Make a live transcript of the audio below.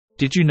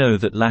Did you know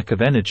that lack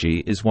of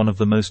energy is one of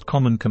the most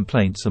common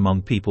complaints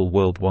among people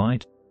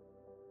worldwide?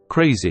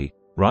 Crazy,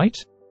 right?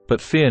 But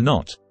fear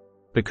not.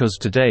 Because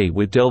today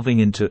we're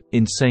delving into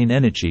Insane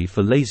Energy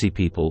for Lazy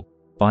People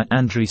by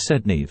Andrii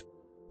Sedniev,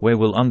 where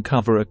we'll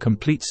uncover a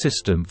complete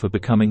system for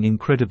becoming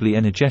incredibly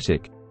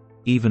energetic,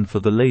 even for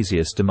the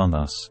laziest among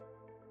us.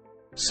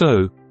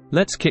 So,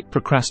 let's kick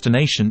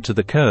procrastination to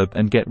the curb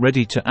and get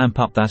ready to amp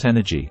up that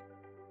energy.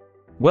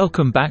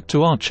 Welcome back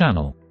to our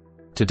channel.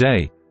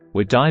 Today,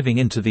 we're diving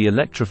into the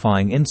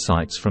electrifying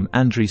insights from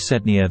Andrii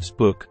Sedniev's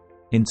book,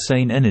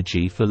 Insane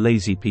Energy for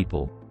Lazy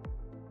People.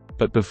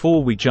 But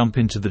before we jump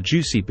into the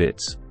juicy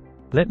bits,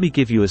 let me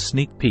give you a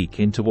sneak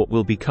peek into what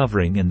we'll be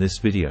covering in this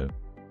video.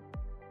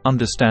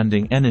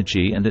 Understanding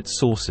energy and its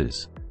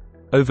sources.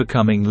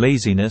 Overcoming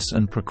laziness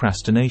and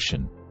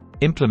procrastination.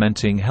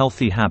 Implementing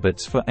healthy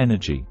habits for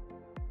energy.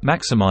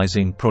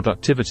 Maximizing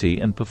productivity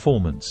and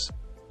performance.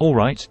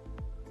 Alright,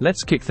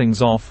 let's kick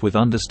things off with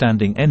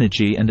understanding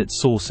energy and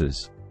its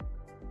sources.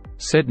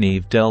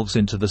 Sedniev delves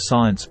into the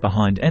science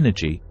behind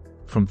energy,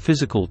 from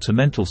physical to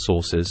mental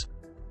sources,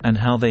 and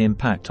how they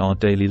impact our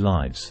daily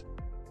lives.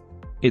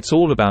 It's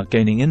all about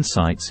gaining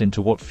insights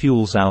into what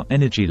fuels our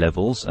energy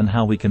levels and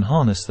how we can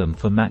harness them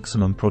for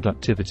maximum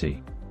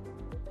productivity.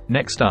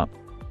 Next up,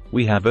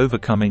 we have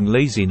overcoming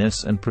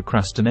laziness and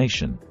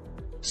procrastination.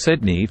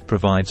 Sedniev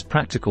provides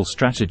practical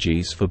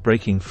strategies for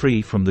breaking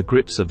free from the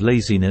grips of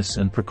laziness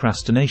and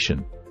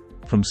procrastination,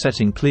 from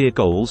setting clear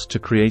goals to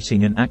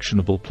creating an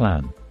actionable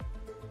plan.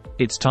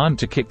 It's time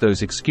to kick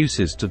those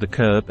excuses to the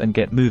curb and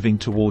get moving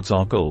towards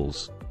our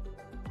goals.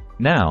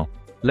 Now,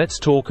 let's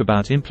talk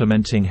about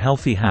implementing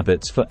healthy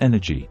habits for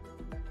energy.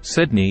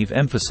 Sedniev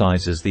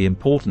emphasizes the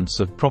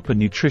importance of proper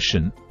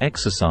nutrition,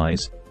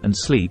 exercise, and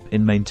sleep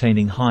in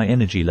maintaining high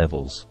energy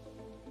levels.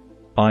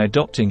 By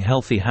adopting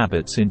healthy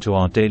habits into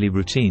our daily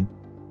routine,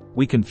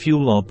 we can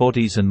fuel our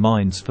bodies and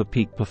minds for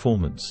peak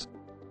performance.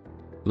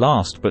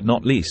 Last but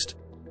not least,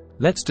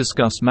 let's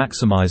discuss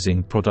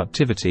maximizing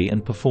productivity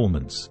and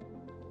performance.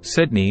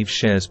 Sedniev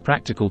shares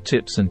practical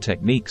tips and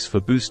techniques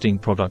for boosting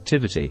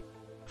productivity,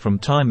 from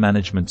time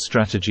management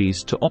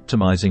strategies to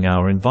optimizing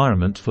our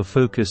environment for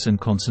focus and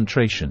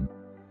concentration.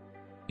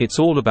 It's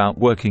all about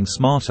working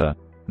smarter,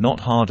 not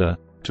harder,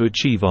 to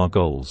achieve our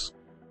goals.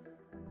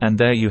 And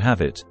there you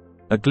have it,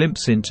 a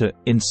glimpse into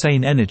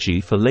Insane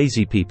Energy for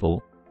Lazy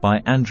People by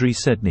Andrii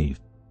Sedniev.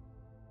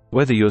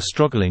 Whether you're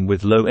struggling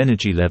with low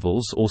energy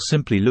levels or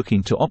simply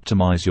looking to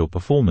optimize your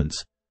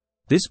performance,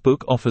 this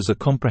book offers a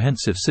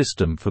comprehensive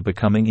system for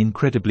becoming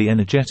incredibly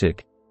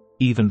energetic,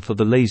 even for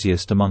the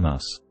laziest among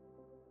us.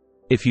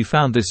 If you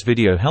found this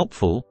video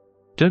helpful,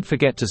 don't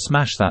forget to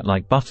smash that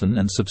like button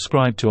and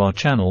subscribe to our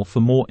channel for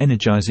more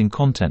energizing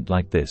content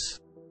like this.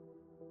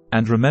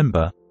 And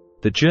remember,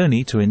 the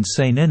journey to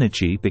insane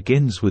energy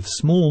begins with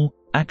small,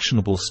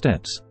 actionable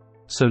steps,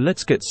 so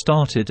let's get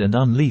started and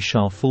unleash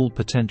our full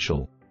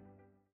potential.